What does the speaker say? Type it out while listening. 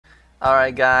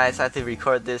Alright guys, I have to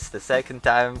record this the second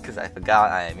time because I forgot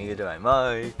I muted my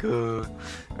mic.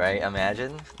 Right,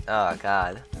 imagine? Oh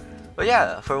god. But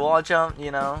yeah, for wall jump,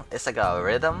 it's like a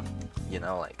rhythm,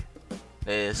 like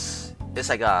it's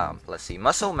like let's see,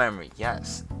 muscle memory.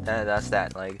 Yes, that's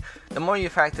that. Like the more you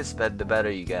practice, the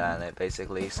better you get at it,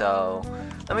 basically. So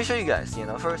let me show you guys.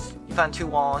 First you find two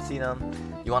walls.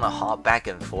 You want to hop back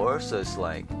and forth. So it's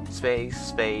like space,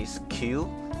 space,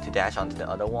 Q to dash onto the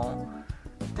other wall.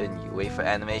 Then you wait for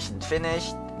animation to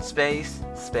finish. Space,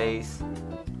 space,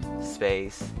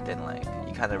 space. Then like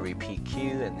you kind of repeat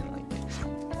Q, and then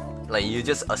like you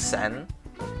just ascend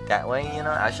that way.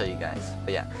 I'll show you guys.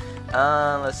 But yeah.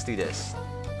 Let's do this.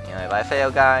 If I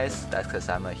fail, guys, that's because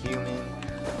I'm a human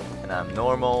and I'm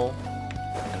normal,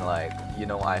 and like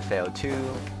I fail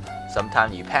too.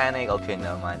 Sometimes you panic. Okay,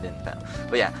 no, mine didn't fail.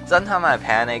 But yeah, sometimes I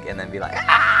panic and then be like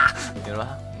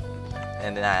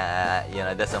and then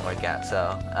it doesn't work out.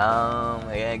 So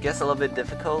yeah, it gets a little bit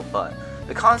difficult, but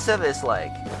the concept is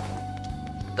like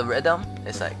the rhythm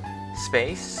is like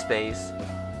space, space.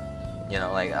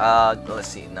 Let's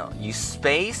see. No, you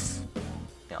space.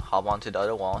 Hop onto the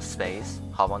other wall, space,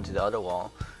 hop onto the other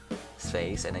wall,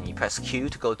 space, and then you press Q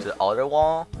to go to the other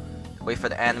wall. Wait for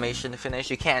the animation to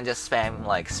finish. You can't just spam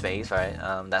like space, right?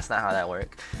 That's not how that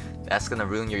works. That's gonna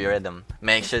ruin your rhythm.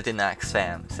 Make sure to not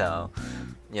spam. So,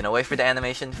 wait for the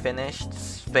animation to finish,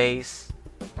 space,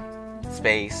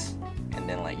 space, and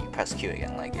then like you press Q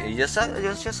again. Like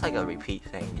it's just like a repeat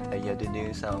thing that you have to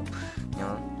do. So,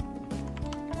 yeah.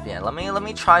 Let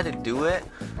me try to do it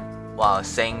while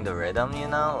saying the rhythm,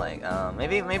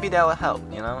 maybe that will help,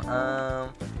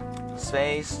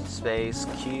 space, space,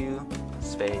 Q,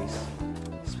 space,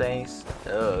 space.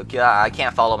 Oh god, I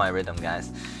can't follow my rhythm, guys.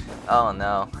 Oh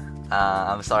no.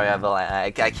 I'm sorry, but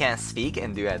I can't speak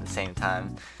and do it at the same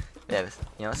time.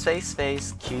 Yeah, space,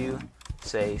 space, Q,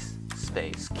 space,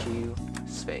 space, Q,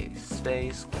 space,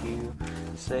 space, Q,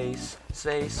 space,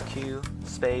 space, Q,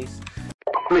 space.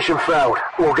 Mission failed.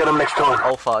 We'll get them next time.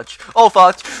 Oh fudge. Oh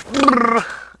fudge.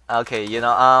 Okay,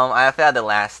 I failed the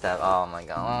last step. Oh my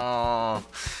god. Oh.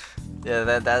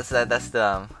 Yeah, that's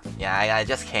the yeah, I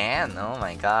just can't. Oh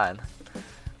my god.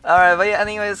 Alright, but yeah,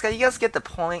 anyways, you guys get the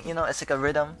point. It's like a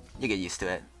rhythm. You get used to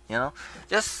it.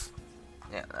 Just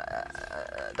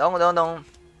don't.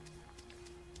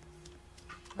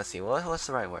 Let's see. What's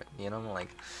the right word? Like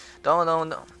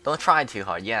don't try too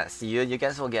hard. Yes, you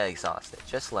guys will get exhausted.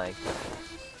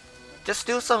 Just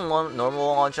do some normal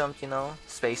wall jump,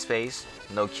 space, space,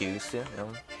 no Qs too,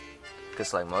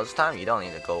 because like most of the time you don't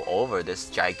need to go over this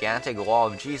gigantic wall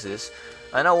of Jesus.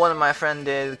 I know one of my friend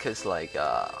did, because like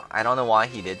I don't know why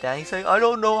he did that. He's like, I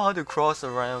don't know how to cross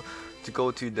around to go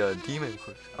to the demon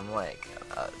course. I'm like,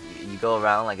 you go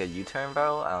around like a U-turn,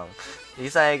 bro.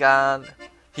 He's like,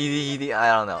 he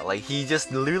I don't know, like he just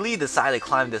literally decided to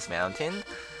climb this mountain.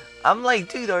 I'm like,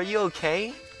 dude, are you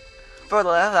okay? Bro,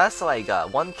 that's like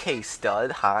 1K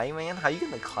stud high, man. How you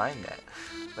gonna climb that?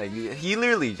 Like, he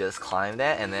literally just climbed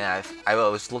that, and then I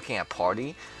was looking at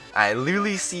party. I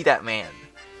literally see that man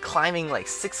climbing like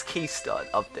 6K stud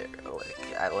up there.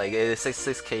 Like it's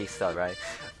 6K stud, right?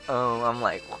 I'm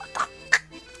like, what the?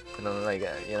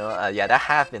 Yeah, that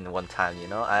happened one time.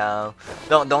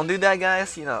 Don't do that,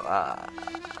 guys.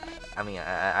 I mean,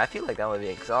 I feel like that would be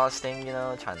exhausting.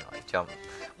 Trying to like jump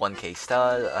 1K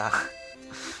stud.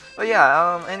 But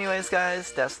yeah, anyways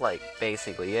guys, that's like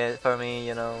basically it for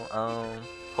me,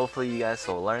 hopefully you guys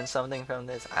will learn something from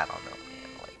this. I don't know,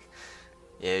 man, like,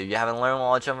 if you haven't learned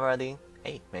wall jump already,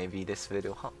 hey, maybe this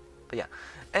video will help. But yeah,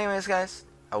 anyways guys,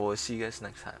 I will see you guys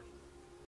next time.